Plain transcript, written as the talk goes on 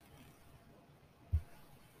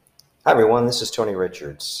Hi, everyone. This is Tony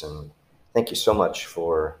Richards, and thank you so much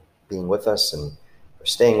for being with us and for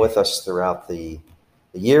staying with us throughout the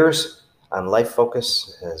years on Life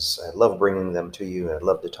Focus, as I love bringing them to you. I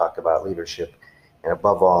love to talk about leadership, and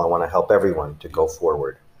above all, I want to help everyone to go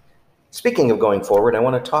forward. Speaking of going forward, I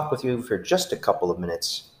want to talk with you for just a couple of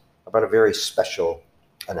minutes about a very special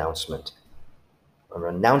announcement. I'm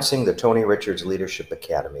announcing the Tony Richards Leadership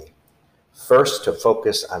Academy, first to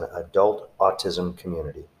focus on adult autism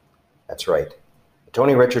community. That's right. The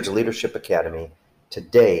Tony Richards Leadership Academy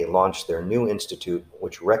today launched their new institute,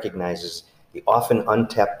 which recognizes the often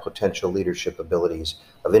untapped potential leadership abilities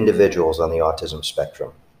of individuals on the autism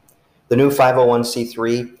spectrum. The new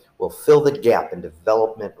 501c3 will fill the gap in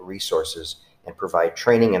development resources and provide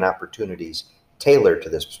training and opportunities tailored to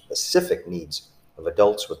the specific needs of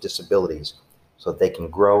adults with disabilities so that they can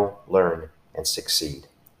grow, learn, and succeed.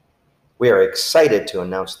 We are excited to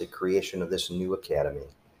announce the creation of this new academy.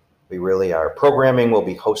 We really are. Programming will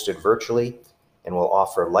be hosted virtually and will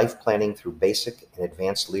offer life planning through basic and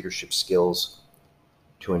advanced leadership skills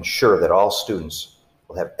to ensure that all students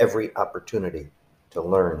will have every opportunity to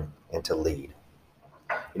learn and to lead.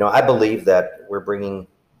 I believe that we're bringing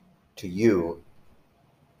to you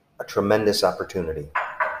a tremendous opportunity.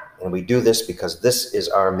 And we do this because this is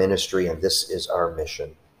our ministry and this is our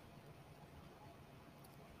mission.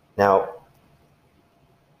 Now,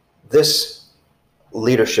 this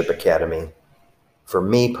Leadership Academy, for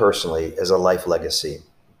me personally, is a life legacy.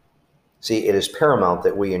 See, it is paramount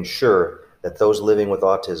that we ensure that those living with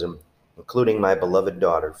autism, including my beloved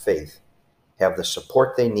daughter, Faith, have the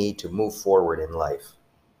support they need to move forward in life.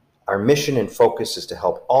 Our mission and focus is to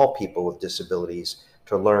help all people with disabilities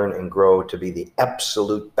to learn and grow to be the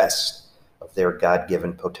absolute best of their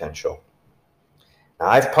God-given potential. Now,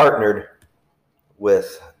 I've partnered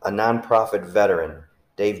with a nonprofit veteran,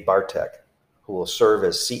 Dave Bartek, who will serve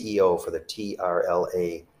as CEO for the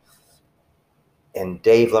TRLA. And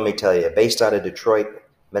Dave, let me tell you, based out of Detroit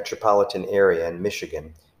metropolitan area in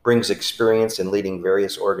Michigan, brings experience in leading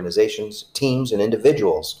various organizations, teams, and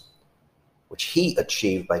individuals, which he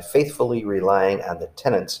achieved by faithfully relying on the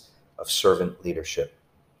tenets of servant leadership.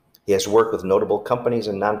 He has worked with notable companies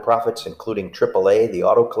and nonprofits, including AAA, the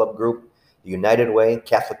Auto Club Group, the United Way,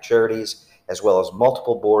 Catholic Charities, as well as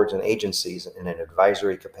multiple boards and agencies in an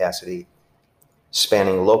advisory capacity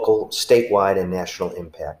spanning local, statewide, and national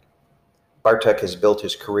impact. Bartek has built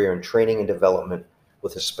his career in training and development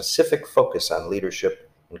with a specific focus on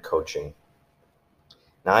leadership and coaching.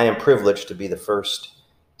 Now, I am privileged to be the first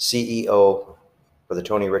CEO for the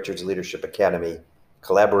Tony Richards Leadership Academy,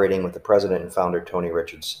 collaborating with the president and founder, Tony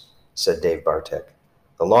Richards, said Dave Bartek.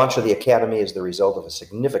 The launch of the Academy is the result of a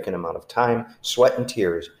significant amount of time, sweat, and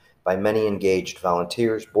tears by many engaged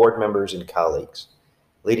volunteers, board members, and colleagues.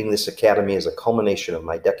 Leading this Academy is a culmination of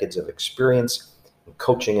my decades of experience in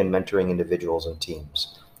coaching and mentoring individuals and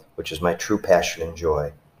teams, which is my true passion and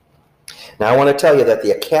joy. Now, I want to tell you that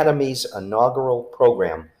the Academy's inaugural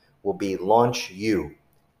program will be Launch You,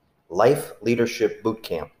 Life Leadership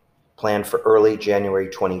Bootcamp, planned for early January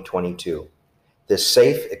 2022. This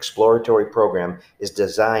safe, exploratory program is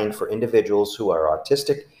designed for individuals who are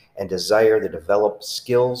autistic and desire to develop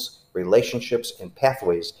skills, relationships, and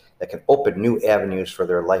pathways that can open new avenues for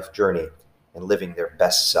their life journey and living their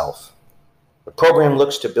best self. The program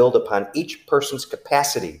looks to build upon each person's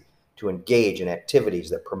capacity to engage in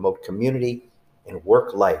activities that promote community and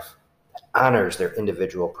work life that honors their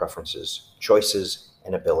individual preferences, choices,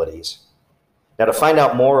 and abilities. Now, to find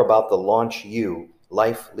out more about the Launch You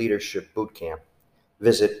Life Leadership Bootcamp,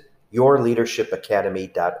 visit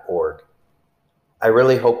yourleadershipacademy.org. I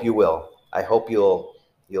really hope you will. I hope you'll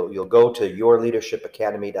go to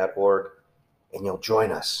yourleadershipacademy.org and you'll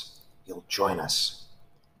join us. You'll join us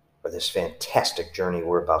for this fantastic journey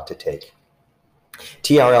we're about to take.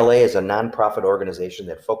 TRLA is a nonprofit organization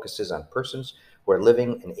that focuses on persons who are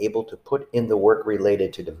living and able to put in the work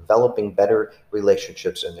related to developing better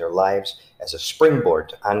relationships in their lives as a springboard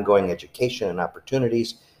to ongoing education and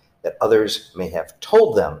opportunities that others may have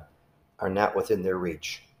told them are not within their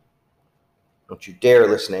reach. Don't you dare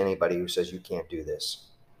listen to anybody who says you can't do this.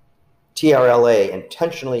 TRLA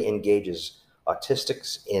intentionally engages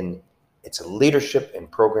autistics in its leadership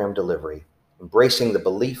and program delivery, embracing the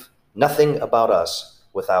belief nothing about us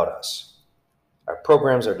without us. Our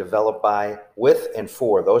programs are developed by, with, and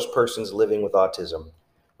for those persons living with autism,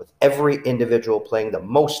 with every individual playing the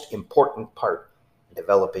most important part in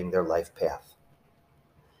developing their life path.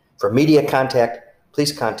 For media contact,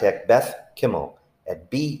 please contact Beth Kimmel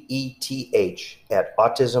at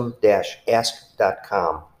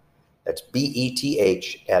beth@autism-ask.com. That's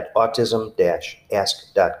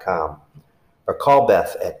beth@autism-ask.com. or call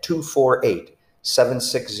Beth at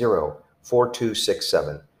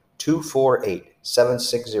 248-760-4267.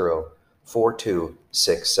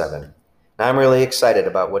 248-760-4267. Now, I'm really excited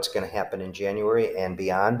about what's going to happen in January and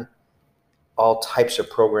beyond. All types of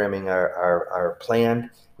programming are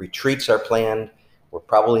planned. Retreats are planned. We're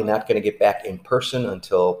probably not going to get back in person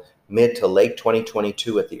until mid to late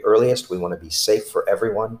 2022 at the earliest. We want to be safe for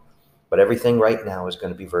everyone, but everything right now is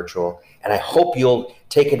going to be virtual. And I hope you'll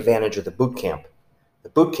take advantage of the boot camp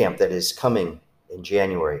that is coming in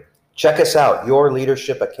January. Check us out,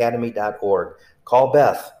 yourleadershipacademy.org. Call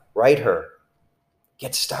Beth, write her,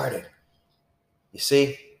 get started. You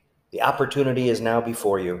see, the opportunity is now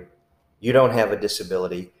before you. You don't have a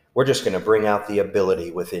disability. We're just going to bring out the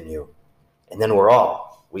ability within you. And then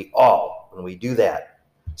we all, when we do that,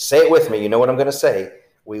 say it with me, you know what I'm going to say,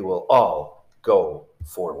 we will all go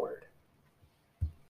forward.